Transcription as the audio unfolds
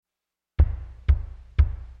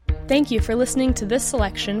Thank you for listening to this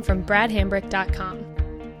selection from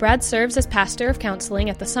bradhambrick.com. Brad serves as pastor of counseling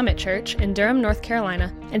at the Summit Church in Durham, North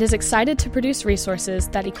Carolina, and is excited to produce resources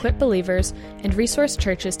that equip believers and resource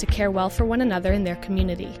churches to care well for one another in their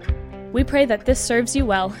community. We pray that this serves you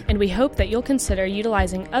well, and we hope that you'll consider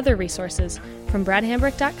utilizing other resources from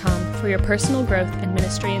bradhambrick.com for your personal growth and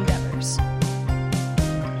ministry endeavors.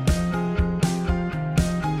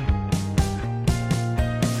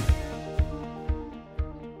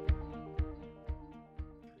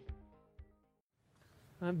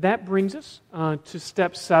 That brings us to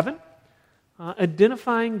step 7,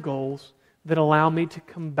 identifying goals that allow me to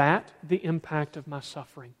combat the impact of my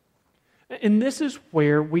suffering. And this is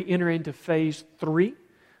where we enter into phase 3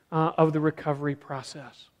 of the recovery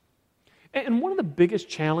process. And one of the biggest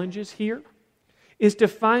challenges here is to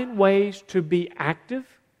find ways to be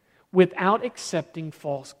active without accepting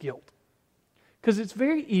false guilt. Because it's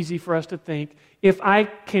very easy for us to think, if I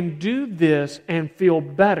can do this and feel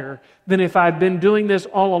better, then if I'd been doing this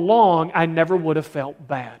all along, I never would have felt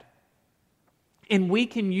bad. And we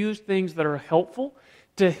can use things that are helpful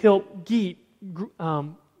to help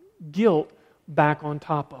guilt back on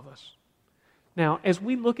top of us. Now, as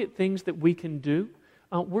we look at things that we can do,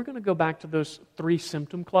 we're going to go back to those 3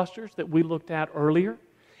 symptom clusters that we looked at earlier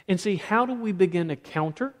and see how do we begin to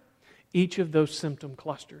counter each of those symptom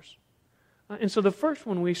clusters. And so the first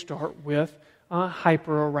one we start with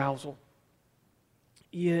hyperarousal.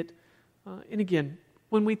 And again,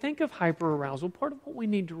 when we think of hyperarousal, part of what we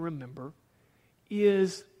need to remember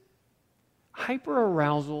is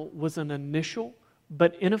hyperarousal was an initial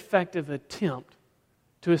but ineffective attempt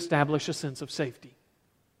to establish a sense of safety.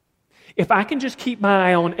 If I can just keep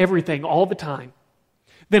my eye on everything all the time,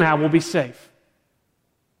 then I will be safe.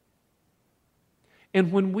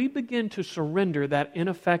 And when we begin to surrender that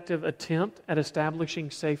ineffective attempt at establishing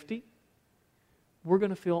safety, we're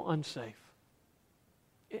going to feel unsafe.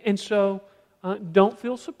 And so, don't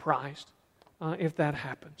feel surprised if that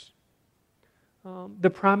happens. The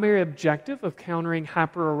primary objective of countering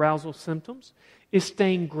hyperarousal symptoms is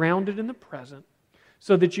staying grounded in the present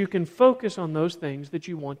so that you can focus on those things that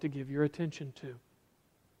you want to give your attention to.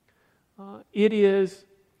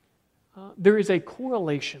 There is a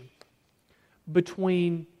correlation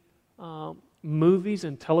between movies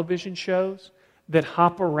and television shows that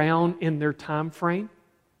hop around in their time frame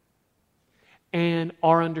and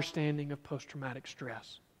our understanding of post-traumatic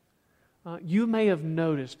stress. You may have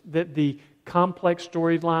noticed that the complex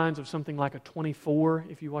storylines of something like a 24,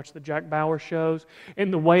 if you watch the Jack Bauer shows,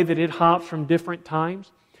 and the way that it hops from different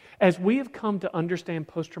times, as we have come to understand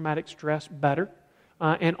post-traumatic stress better,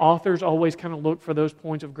 and authors always kind of look for those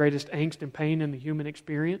points of greatest angst and pain in the human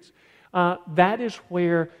experience, that is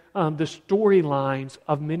where the storylines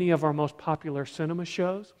of many of our most popular cinema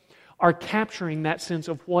shows are capturing that sense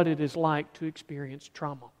of what it is like to experience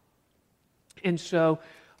trauma. And so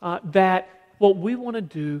what we want to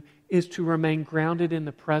do is to remain grounded in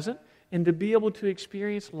the present and to be able to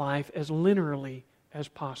experience life as linearly as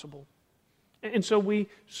possible. And so we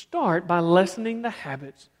start by lessening the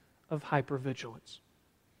habits of hypervigilance.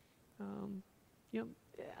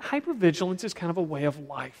 Hypervigilance is kind of a way of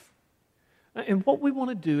life. And what we want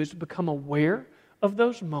to do is to become aware of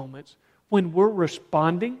those moments when we're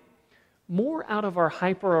responding more out of our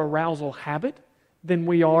hyperarousal habit than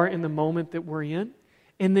we are in the moment that we're in,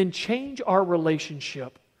 and then change our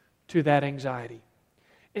relationship to that anxiety.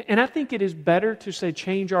 And I think it is better to say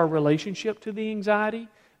change our relationship to the anxiety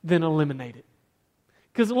than eliminate it.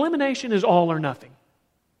 Because elimination is all or nothing.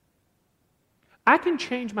 I can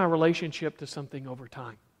change my relationship to something over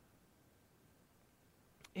time.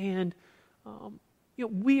 And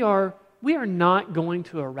we are not going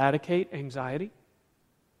to eradicate anxiety.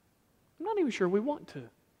 I'm not even sure we want to.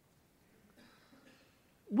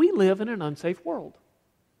 We live in an unsafe world.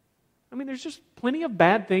 I mean, there's just plenty of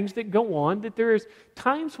bad things that go on, that there is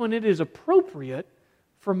times when it is appropriate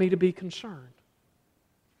for me to be concerned.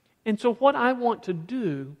 And so what I want to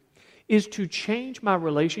do is to change my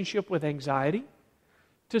relationship with anxiety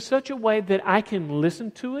to such a way that I can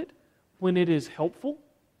listen to it when it is helpful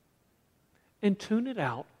and tune it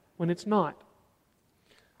out when it's not.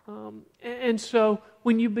 And so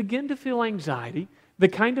when you begin to feel anxiety, the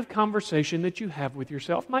kind of conversation that you have with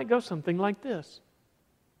yourself might go something like this.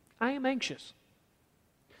 I am anxious.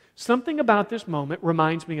 Something about this moment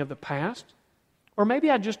reminds me of the past, or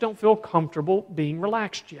maybe I just don't feel comfortable being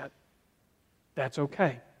relaxed yet. That's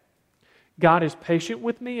okay. God is patient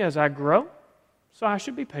with me as I grow, so I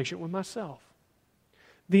should be patient with myself.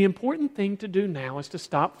 The important thing to do now is to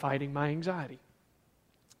stop fighting my anxiety.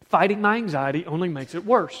 Fighting my anxiety only makes it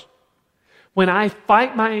worse. When I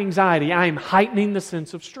fight my anxiety, I am heightening the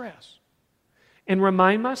sense of stress. And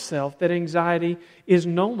remind myself that anxiety is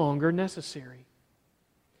no longer necessary.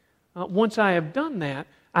 Once I have done that,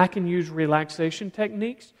 I can use relaxation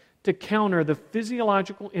techniques to counter the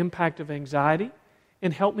physiological impact of anxiety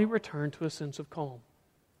and help me return to a sense of calm.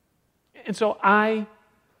 And so I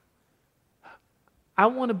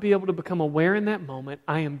want to be able to become aware in that moment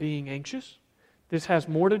I am being anxious. This has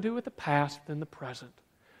more to do with the past than the present.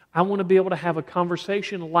 I want to be able to have a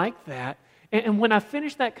conversation like that. And when I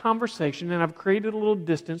finish that conversation and I've created a little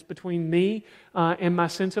distance between me and my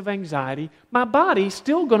sense of anxiety, my body's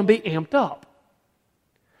still going to be amped up.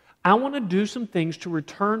 I want to do some things to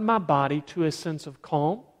return my body to a sense of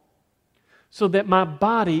calm so that my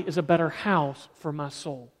body is a better house for my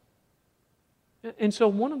soul. And so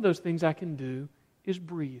one of those things I can do is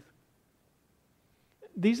breathe.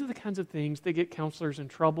 These are the kinds of things that get counselors in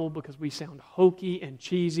trouble because we sound hokey and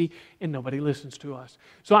cheesy and nobody listens to us.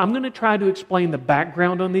 So I'm going to try to explain the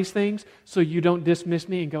background on these things so you don't dismiss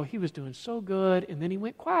me and go, he was doing so good and then he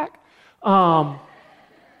went quack. So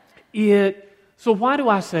why do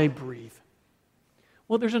I say breathe?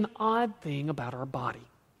 Well, there's an odd thing about our body.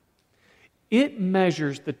 It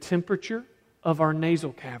measures the temperature of our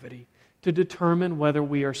nasal cavity to determine whether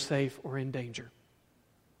we are safe or in danger.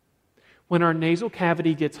 When our nasal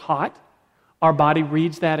cavity gets hot, our body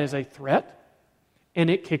reads that as a threat, and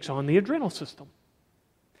it kicks on the adrenal system.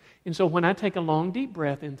 And so when I take a long, deep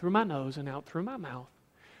breath in through my nose and out through my mouth,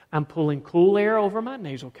 I'm pulling cool air over my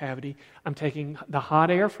nasal cavity. I'm taking the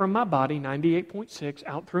hot air from my body, 98.6,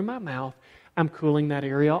 out through my mouth. I'm cooling that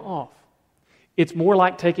area off. It's more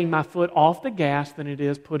like taking my foot off the gas than it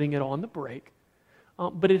is putting it on the brake.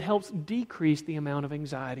 But it helps decrease the amount of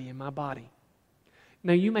anxiety in my body.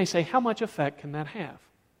 Now you may say, how much effect can that have?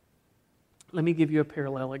 Let me give you a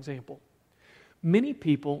parallel example. Many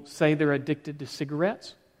people say they're addicted to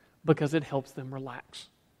cigarettes because it helps them relax.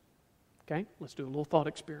 Okay, let's do a little thought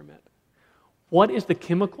experiment. What is the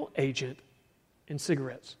chemical agent in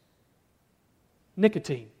cigarettes?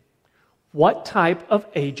 Nicotine. What type of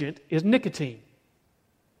agent is nicotine?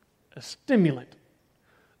 A stimulant.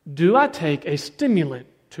 Do I take a stimulant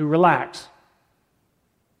to relax?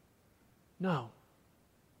 No.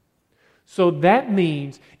 So that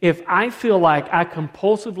means if I feel like I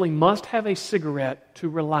compulsively must have a cigarette to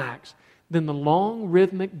relax, then the long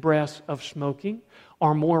rhythmic breaths of smoking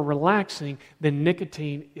are more relaxing than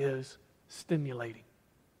nicotine is stimulating.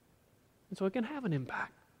 And so it can have an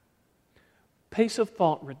impact. Pace of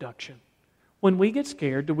thought reduction. When we get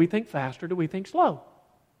scared, do we think fast or do we think slow?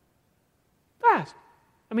 Fast.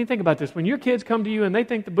 I mean, think about this. When your kids come to you and they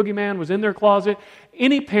think the boogeyman was in their closet,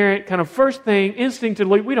 any parent, kind of first thing,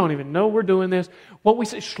 instinctively, we don't even know we're doing this. What we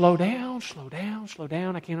say, slow down, slow down, slow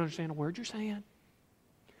down. I can't understand a word you're saying.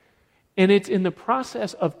 And it's in the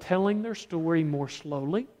process of telling their story more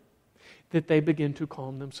slowly that they begin to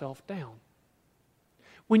calm themselves down.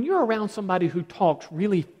 When you're around somebody who talks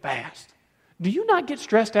really fast, do you not get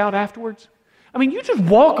stressed out afterwards? I mean, you just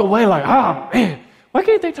walk away like, oh man, why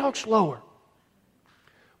can't they talk slower?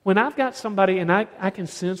 When I've got somebody and I can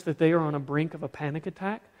sense that they are on a brink of a panic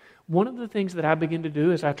attack, one of the things that I begin to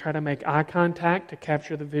do is I try to make eye contact to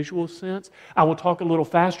capture the visual sense. I will talk a little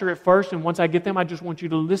faster at first, and once I get them, I just want you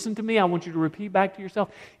to listen to me. I want you to repeat back to yourself.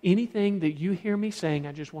 Anything that you hear me saying,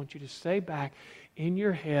 I just want you to say back in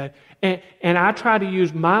your head. And I try to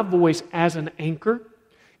use my voice as an anchor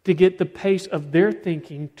to get the pace of their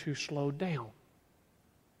thinking to slow down.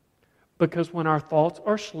 Because when our thoughts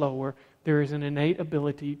are slower, there is an innate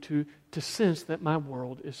ability to sense that my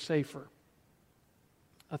world is safer.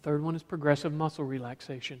 A third one is progressive muscle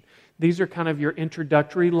relaxation. These are kind of your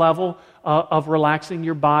introductory level of relaxing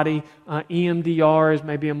your body. EMDR is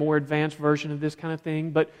maybe a more advanced version of this kind of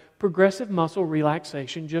thing, but progressive muscle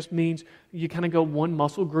relaxation just means you kind of go one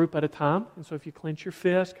muscle group at a time. And so if you clench your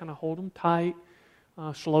fist, kind of hold them tight,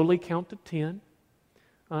 slowly count to 10.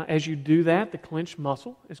 As you do that, the clenched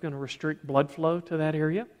muscle is going to restrict blood flow to that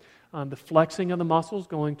area. The flexing of the muscle is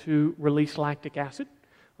going to release lactic acid.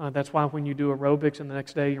 That's why when you do aerobics and the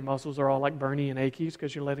next day your muscles are all like burny and achy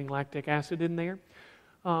because you're letting lactic acid in there.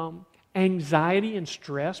 Anxiety and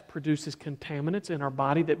stress produces contaminants in our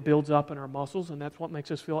body that builds up in our muscles, and that's what makes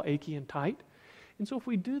us feel achy and tight. And so if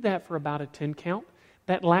we do that for about a 10 count,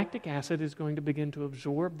 that lactic acid is going to begin to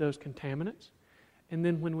absorb those contaminants. And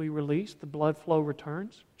then when we release, the blood flow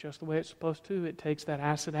returns just the way it's supposed to. It takes that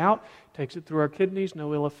acid out, takes it through our kidneys,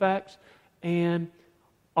 no ill effects, and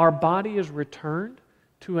our body is returned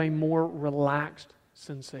to a more relaxed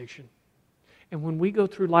sensation. And when we go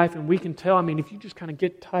through life and we can tell, I mean, if you just kind of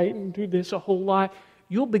get tight and do this a whole lot,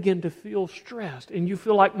 you'll begin to feel stressed and you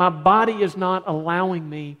feel like my body is not allowing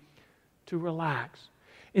me to relax.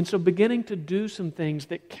 And so beginning to do some things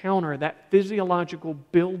that counter that physiological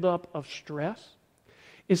buildup of stress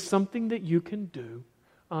is something that you can do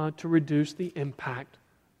to reduce the impact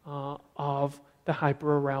of the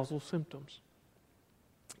hyperarousal symptoms.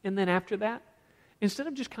 And then after that, instead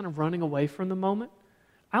of just kind of running away from the moment,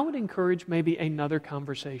 I would encourage maybe another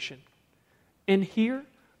conversation. And here,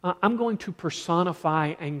 I'm going to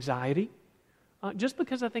personify anxiety just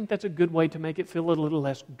because I think that's a good way to make it feel a little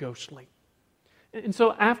less ghostly. And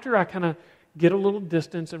so after I kind of get a little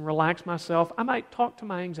distance and relax myself, I might talk to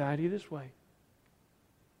my anxiety this way.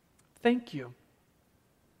 Thank you.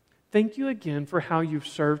 Thank you again for how you've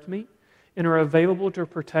served me and are available to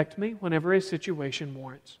protect me whenever a situation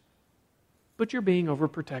warrants. But you're being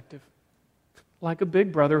overprotective, like a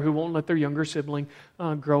big brother who won't let their younger sibling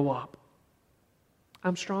grow up.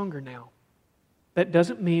 I'm stronger now. That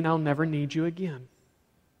doesn't mean I'll never need you again.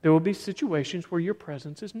 There will be situations where your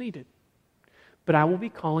presence is needed, but I will be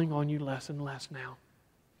calling on you less and less now.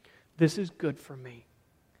 This is good for me.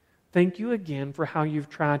 Thank you again for how you've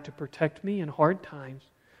tried to protect me in hard times,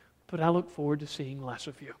 but I look forward to seeing less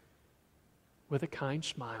of you. With a kind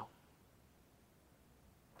smile.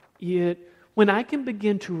 Yet, when I can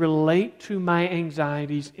begin to relate to my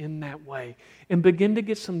anxieties in that way and begin to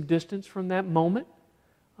get some distance from that moment,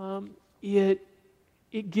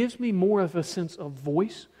 it gives me more of a sense of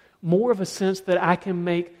voice, more of a sense that I can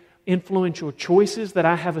make influential choices, that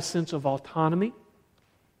I have a sense of autonomy.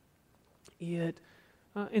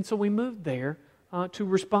 And so we moved there to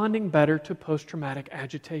responding better to post-traumatic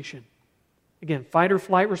agitation. Again, fight or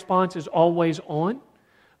flight response is always on.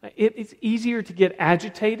 It's easier to get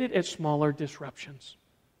agitated at smaller disruptions.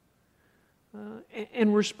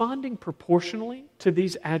 And responding proportionally to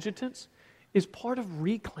these agitants is part of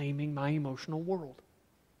reclaiming my emotional world.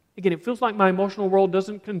 Again, it feels like my emotional world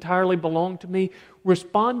doesn't entirely belong to me.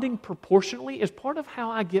 Responding proportionally is part of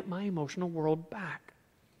how I get my emotional world back.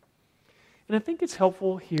 And I think it's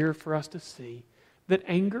helpful here for us to see that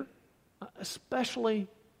anger, especially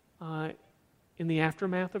in the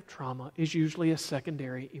aftermath of trauma, is usually a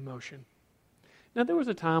secondary emotion. Now, there was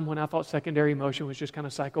a time when I thought secondary emotion was just kind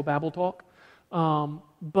of psychobabble talk,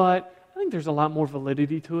 but I think there's a lot more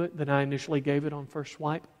validity to it than I initially gave it on first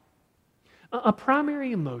swipe. A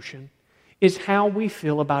primary emotion is how we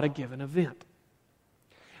feel about a given event.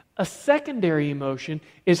 A secondary emotion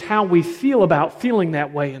is how we feel about feeling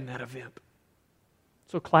that way in that event.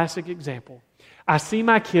 So, classic example. I see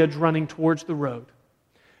my kids running towards the road.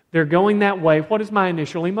 They're going that way. What is my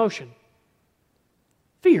initial emotion?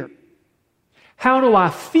 Fear. How do I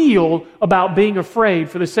feel about being afraid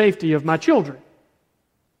for the safety of my children?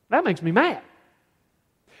 That makes me mad.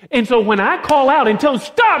 And so when I call out and tell them,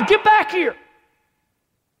 stop, get back here,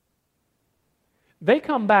 they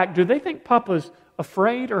come back. Do they think Papa's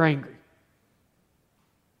afraid or angry?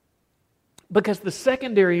 Because the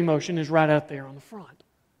secondary emotion is right out there on the front.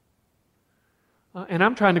 And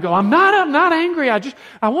I'm trying to go, I'm not angry.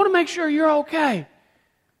 I want to make sure you're okay.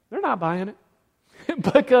 They're not buying it.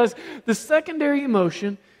 Because the secondary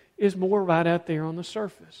emotion is more right out there on the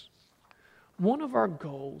surface. One of our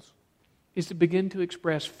goals is to begin to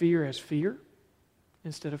express fear as fear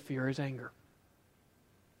instead of fear as anger.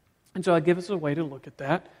 And so I give us a way to look at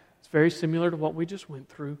that. It's very similar to what we just went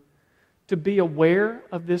through. To be aware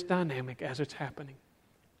of this dynamic as it's happening.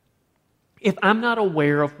 If I'm not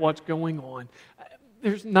aware of what's going on,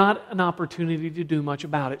 there's not an opportunity to do much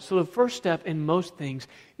about it. So the first step in most things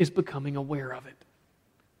is becoming aware of it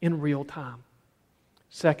in real time.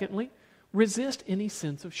 Secondly, resist any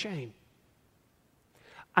sense of shame.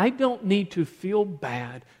 I don't need to feel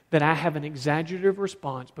bad that I have an exaggerative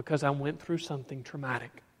response because I went through something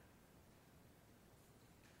traumatic.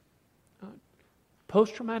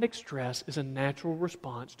 Post-traumatic stress is a natural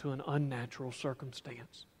response to an unnatural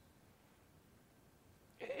circumstance.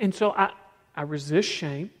 And so I resist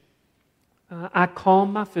shame. I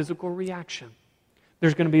calm my physical reaction.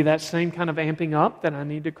 There's going to be that same kind of amping up that I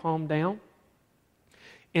need to calm down.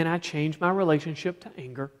 And I change my relationship to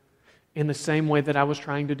anger in the same way that I was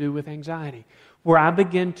trying to do with anxiety. Where I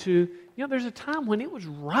begin to, there's a time when it was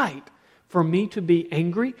right for me to be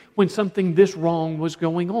angry when something this wrong was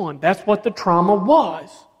going on. That's what the trauma was.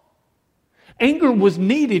 Anger was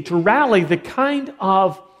needed to rally the kind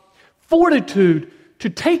of fortitude to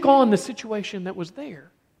take on the situation that was there.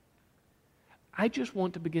 I just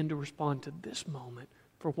want to begin to respond to this moment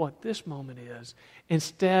for what this moment is,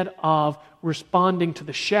 instead of responding to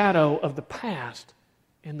the shadow of the past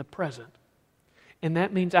in the present. And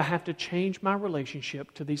that means I have to change my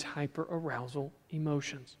relationship to these hyperarousal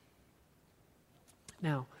emotions.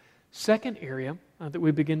 Now, second area that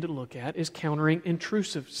we begin to look at is countering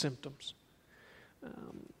intrusive symptoms.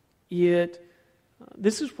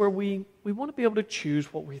 This is where we want to be able to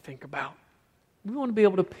choose what we think about. We want to be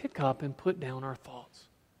able to pick up and put down our thoughts.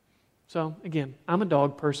 So, again, I'm a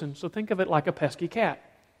dog person, so think of it like a pesky cat.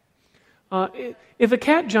 If a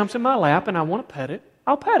cat jumps in my lap and I want to pet it,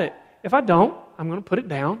 I'll pet it. If I don't, I'm going to put it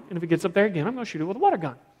down, and if it gets up there again, I'm going to shoot it with a water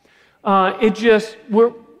gun.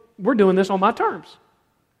 We're doing this on my terms.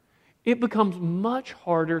 It becomes much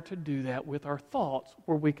harder to do that with our thoughts,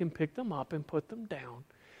 where we can pick them up and put them down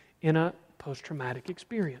in a post-traumatic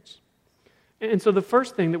experience. And so the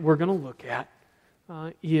first thing that we're going to look at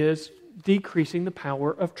is decreasing the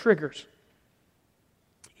power of triggers.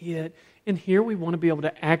 And here we want to be able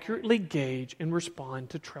to accurately gauge and respond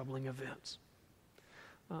to troubling events.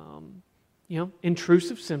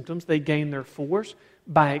 Intrusive symptoms, they gain their force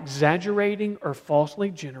by exaggerating or falsely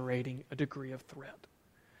generating a degree of threat.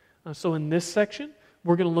 So in this section,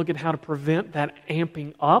 we're going to look at how to prevent that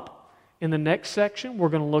amping up. In the next section, we're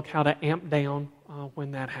going to look how to amp down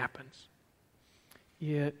when that happens.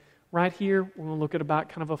 Right here, we're going to look at about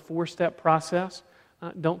kind of a 4-step process.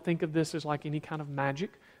 Don't think of this as like any kind of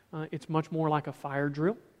magic. It's much more like a fire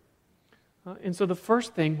drill. And so the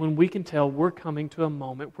first thing, when we can tell we're coming to a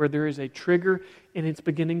moment where there is a trigger and it's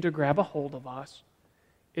beginning to grab a hold of us,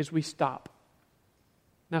 is we stop.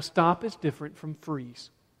 Now, stop is different from freeze.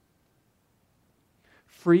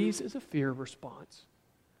 Freeze is a fear response.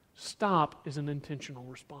 Stop is an intentional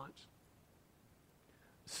response.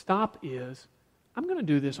 Stop is, I'm going to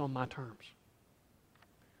do this on my terms.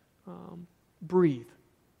 Breathe.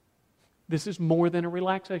 This is more than a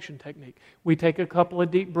relaxation technique. We take a couple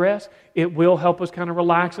of deep breaths. It will help us kind of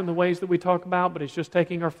relax in the ways that we talk about, but it's just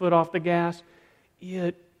taking our foot off the gas.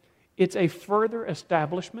 It's a further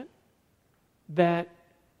establishment that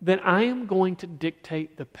I am going to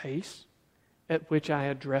dictate the pace at which I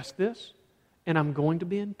address this, and I'm going to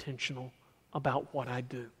be intentional about what I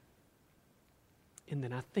do. And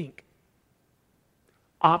then I think.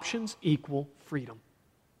 Options equal freedom.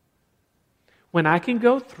 When I can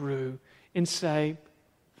go through and say,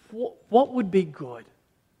 what would be good?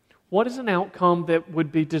 What is an outcome that would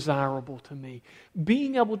be desirable to me?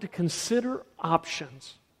 Being able to consider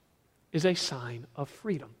options is a sign of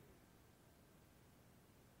freedom.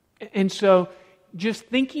 And so, just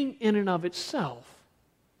thinking in and of itself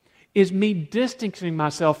is me distancing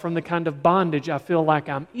myself from the kind of bondage I feel like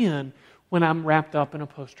I'm in when I'm wrapped up in a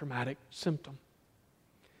post-traumatic symptom.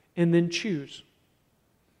 And then choose.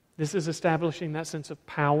 This is establishing that sense of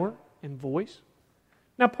power and voice.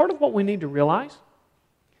 Now, part of what we need to realize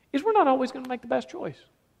is we're not always going to make the best choice.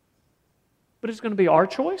 But it's going to be our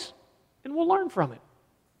choice, and we'll learn from it.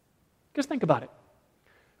 Because think about it.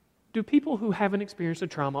 Do people who haven't experienced a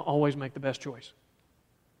trauma always make the best choice?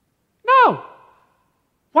 No!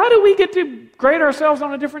 Why do we get to grade ourselves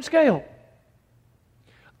on a different scale?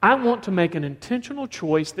 I want to make an intentional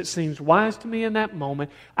choice that seems wise to me in that moment.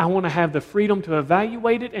 I want to have the freedom to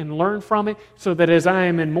evaluate it and learn from it so that as I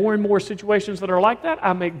am in more and more situations that are like that,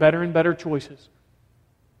 I make better and better choices.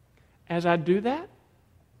 As I do that,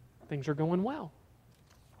 things are going well.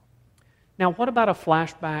 Now, what about a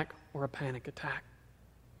flashback or a panic attack?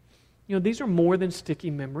 These are more than sticky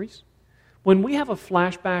memories. When we have a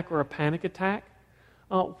flashback or a panic attack,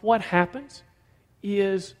 what happens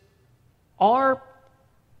is our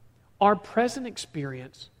present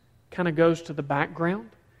experience kind of goes to the background,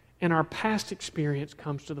 and our past experience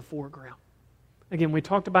comes to the foreground. Again, we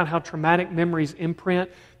talked about how traumatic memories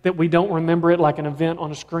imprint, that we don't remember it like an event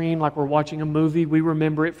on a screen, like we're watching a movie. We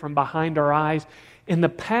remember it from behind our eyes. And the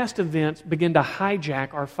past events begin to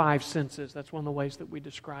hijack our 5 senses. That's one of the ways that we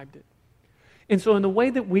described it. And so in the way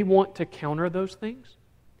that we want to counter those things,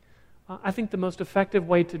 I think the most effective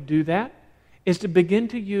way to do that is to begin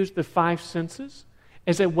to use the 5 senses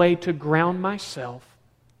as a way to ground myself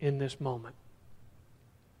in this moment.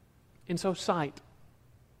 And so sight.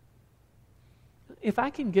 If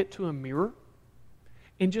I can get to a mirror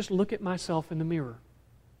and just look at myself in the mirror,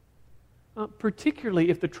 particularly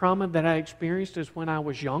if the trauma that I experienced is when I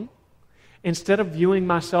was young, instead of viewing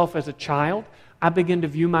myself as a child, I begin to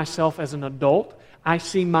view myself as an adult. I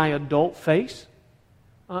see my adult face.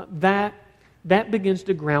 That begins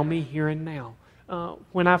to ground me here and now.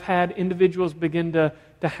 When I've had individuals begin to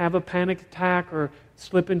have a panic attack or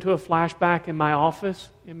slip into a flashback in my office,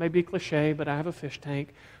 it may be cliche, but I have a fish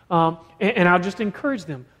tank, and I'll just encourage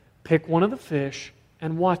them, pick one of the fish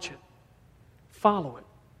and watch it. Follow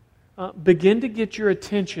it. Begin to get your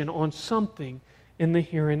attention on something in the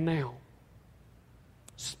here and now.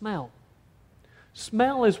 Smell.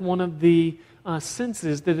 Smell is one of the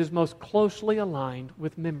senses that is most closely aligned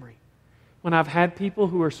with memory. When I've had people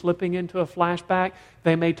who are slipping into a flashback,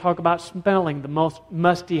 they may talk about smelling the most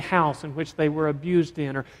musty house in which they were abused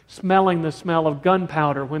in, or smelling the smell of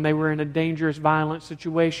gunpowder when they were in a dangerous, violent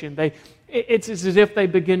situation. It's as if they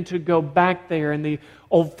begin to go back there, and the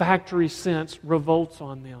olfactory sense revolts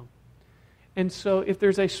on them. And so if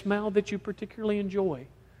there's a smell that you particularly enjoy,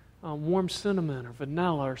 warm cinnamon or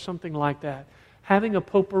vanilla or something like that, having a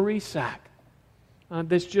potpourri sack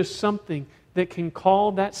that's just something that can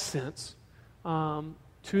call that sense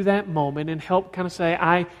to that moment and help kind of say,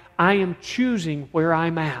 I am choosing where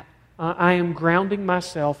I'm at. I am grounding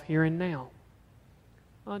myself here and now.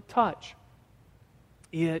 Touch.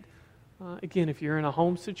 Again, if you're in a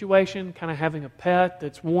home situation, kind of having a pet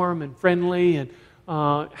that's warm and friendly, and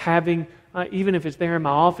having, even if it's there in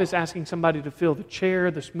my office, asking somebody to feel the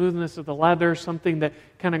chair, the smoothness of the leather, something that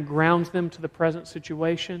kind of grounds them to the present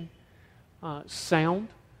situation. Sound.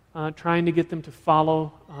 Trying to get them to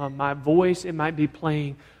follow my voice. It might be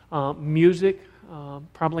playing music,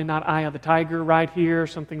 probably not Eye of the Tiger right here,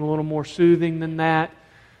 something a little more soothing than that.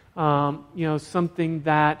 Something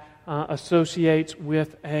that associates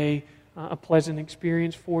with a pleasant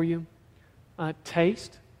experience for you.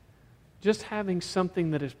 Taste, just having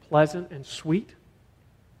something that is pleasant and sweet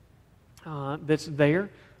that's there.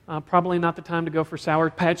 Probably not the time to go for Sour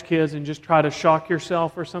Patch Kids and just try to shock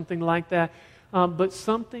yourself or something like that. But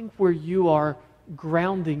something where you are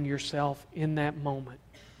grounding yourself in that moment.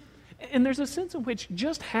 And there's a sense in which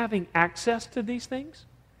just having access to these things,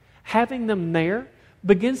 having them there,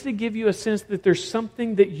 begins to give you a sense that there's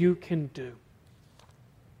something that you can do.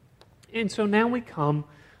 And so now we come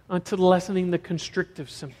to lessening the constrictive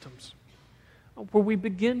symptoms, where we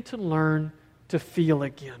begin to learn to feel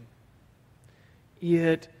again.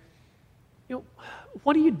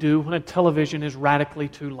 What do you do when a television is radically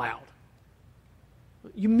too loud?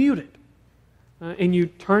 You mute it, and you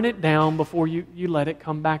turn it down before you let it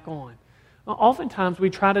come back on. Oftentimes we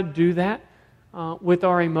try to do that with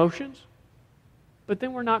our emotions, but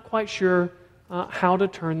then we're not quite sure how to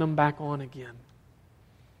turn them back on again.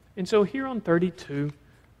 And so here on 32,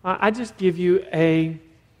 I just give you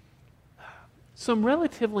some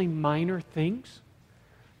relatively minor things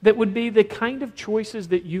that would be the kind of choices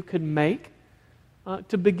that you could make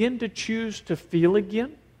to begin to choose to feel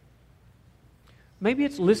again. Maybe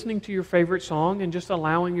it's listening to your favorite song and just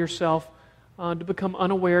allowing yourself to become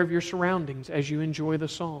unaware of your surroundings as you enjoy the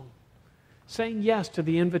song. Saying yes to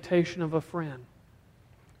the invitation of a friend.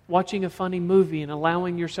 Watching a funny movie and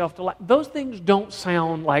allowing yourself to laugh. Those things don't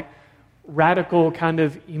sound like radical kind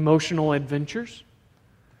of emotional adventures,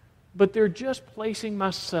 but they're just placing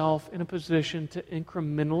myself in a position to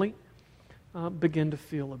incrementally begin to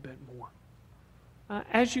feel a bit more.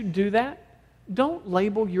 As you do that, don't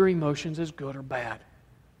label your emotions as good or bad.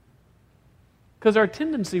 Because our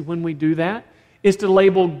tendency when we do that is to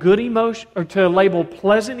label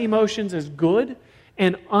pleasant emotions as good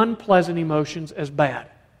and unpleasant emotions as bad.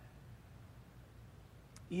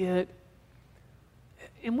 And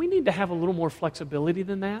we need to have a little more flexibility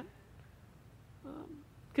than that.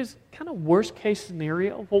 Because kind of worst case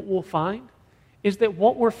scenario, what we'll find is that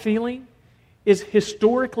what we're feeling is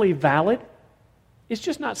historically valid. It's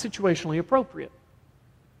just not situationally appropriate.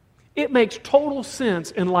 It makes total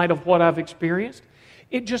sense in light of what I've experienced.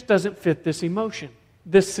 It just doesn't fit this emotion,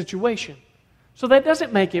 this situation. So that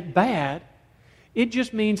doesn't make it bad. It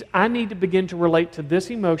just means I need to begin to relate to this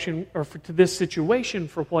emotion or to this situation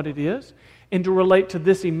for what it is, and to relate to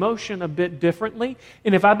this emotion a bit differently.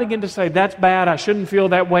 And if I begin to say, that's bad, I shouldn't feel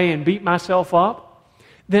that way, and beat myself up,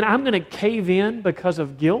 then I'm going to cave in because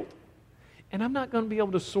of guilt, and I'm not going to be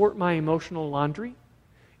able to sort my emotional laundry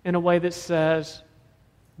in a way that says,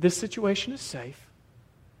 this situation is safe.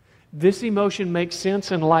 This emotion makes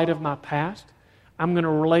sense in light of my past. I'm going to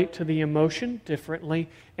relate to the emotion differently,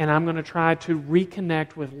 and I'm going to try to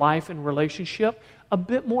reconnect with life and relationship a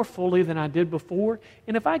bit more fully than I did before.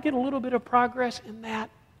 And if I get a little bit of progress in that,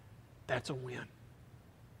 that's a win.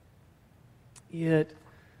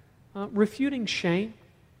 Refuting shame.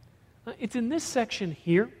 It's in this section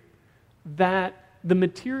here that the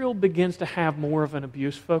material begins to have more of an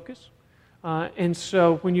abuse focus. And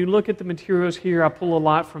so when you look at the materials here, I pull a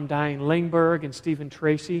lot from Diane Lingberg and Stephen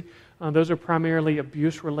Tracy. Those are primarily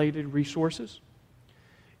abuse-related resources.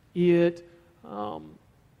 In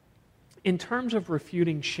terms of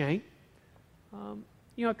refuting shame,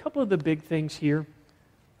 a couple of the big things here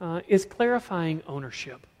is clarifying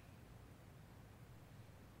ownership.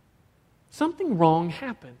 Something wrong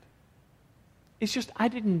happened. It's just I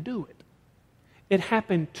didn't do it. It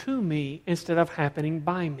happened to me instead of happening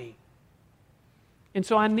by me. And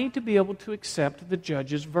so I need to be able to accept the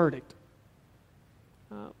judge's verdict,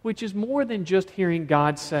 which is more than just hearing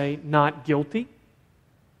God say, not guilty.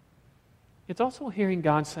 It's also hearing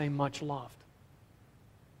God say, much loved.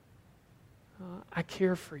 I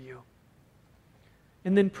care for you.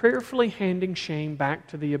 And then prayerfully handing shame back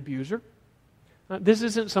to the abuser. This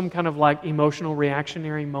isn't some kind of like emotional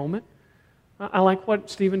reactionary moment. I like what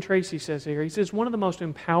Stephen Tracy says here. He says, one of the most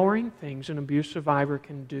empowering things an abuse survivor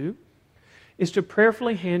can do is to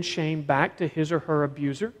prayerfully hand shame back to his or her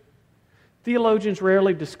abuser. Theologians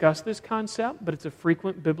rarely discuss this concept, but it's a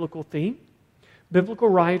frequent biblical theme. Biblical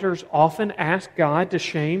writers often ask God to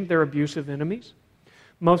shame their abusive enemies.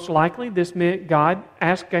 Most likely, this meant God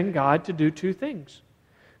asking God to do two things: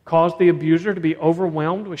 cause the abuser to be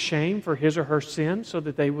overwhelmed with shame for his or her sin so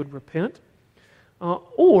that they would repent,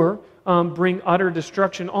 or bring utter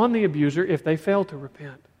destruction on the abuser if they fail to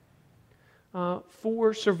repent.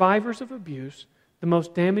 For survivors of abuse, the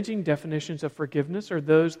most damaging definitions of forgiveness are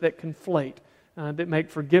those that conflate, that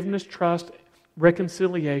make forgiveness, trust,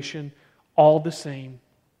 reconciliation all the same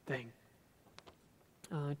thing.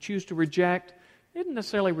 Choose to reject isn't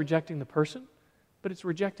necessarily rejecting the person, but it's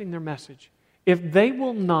rejecting their message. If they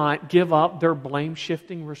will not give up their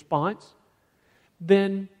blame-shifting response,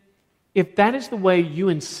 then if that is the way you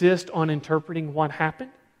insist on interpreting what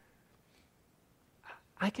happened,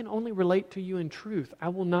 I can only relate to you in truth. I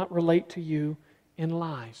will not relate to you in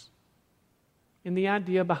lies. And the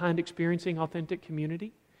idea behind experiencing authentic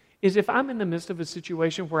community is if I'm in the midst of a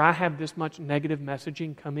situation where I have this much negative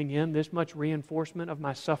messaging coming in, this much reinforcement of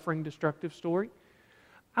my suffering, destructive story,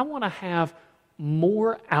 I want to have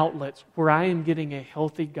more outlets where I am getting a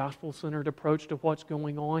healthy, gospel-centered approach to what's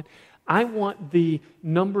going on. I want the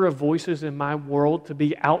number of voices in my world to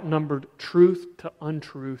be outnumbered truth to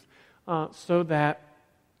untruth so that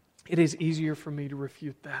it is easier for me to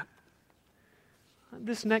refute that.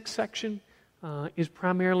 This next section is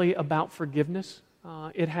primarily about forgiveness.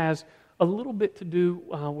 It has a little bit to do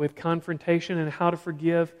with confrontation and how to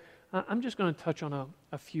forgive. I'm just going to touch on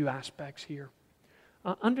a few aspects here.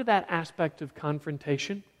 Under that aspect of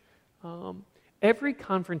confrontation, every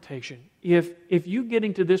confrontation, if you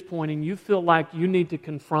getting to this point and you feel like you need to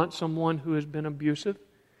confront someone who has been abusive,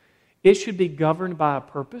 it should be governed by a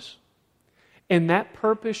purpose. And that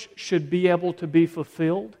purpose should be able to be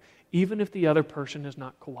fulfilled even if the other person is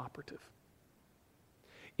not cooperative.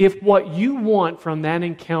 If what you want from that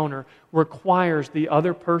encounter requires the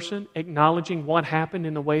other person acknowledging what happened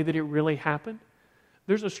in the way that it really happened,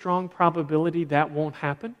 there's a strong probability that won't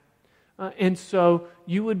happen. And so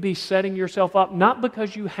you would be setting yourself up, not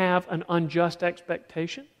because you have an unjust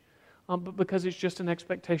expectation, but because it's just an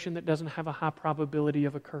expectation that doesn't have a high probability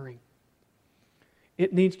of occurring.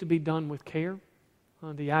 It needs to be done with care.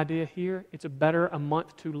 The idea here, it's better a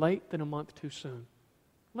month too late than a month too soon.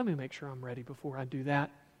 Let me make sure I'm ready before I do that.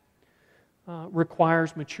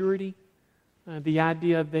 Requires maturity. The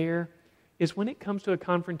idea there is when it comes to a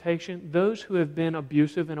confrontation, those who have been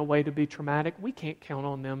abusive in a way to be traumatic, we can't count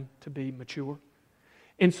on them to be mature.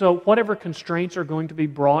 And so whatever constraints are going to be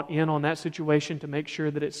brought in on that situation to make sure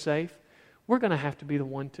that it's safe, we're going to have to be the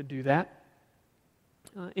one to do that.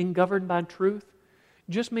 And governed by truth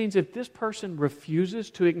just means if this person refuses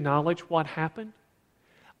to acknowledge what happened,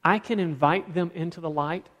 I can invite them into the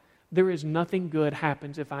light. There is nothing good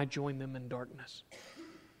happens if I join them in darkness.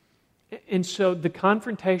 And so the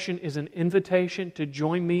confrontation is an invitation to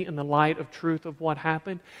join me in the light of truth of what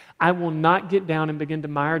happened. I will not get down and begin to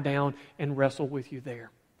mire down and wrestle with you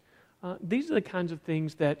there. These are the kinds of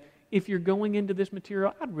things that if you're going into this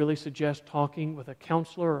material, I'd really suggest talking with a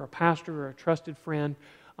counselor or a pastor or a trusted friend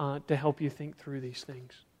to help you think through these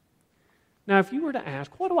things. Now, if you were to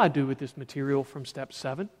ask, what do I do with this material from step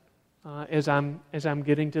 7 as I'm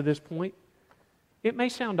getting to this point? It may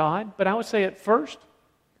sound odd, but I would say at first,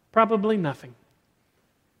 probably nothing.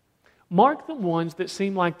 Mark the ones that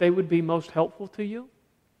seem like they would be most helpful to you,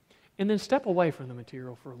 and then step away from the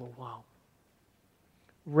material for a little while.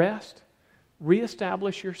 Rest,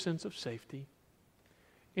 reestablish your sense of safety,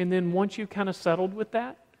 and then once you've kind of settled with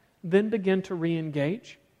that, then begin to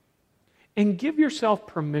re-engage, and give yourself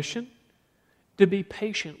permission to be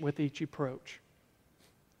patient with each approach.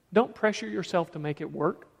 Don't pressure yourself to make it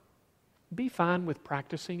work. Be fine with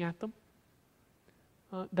practicing at them.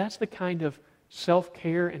 That's the kind of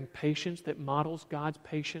self-care and patience that models God's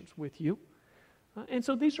patience with you. And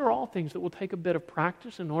so these are all things that will take a bit of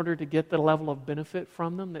practice in order to get the level of benefit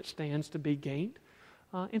from them that stands to be gained.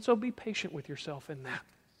 And so be patient with yourself in that.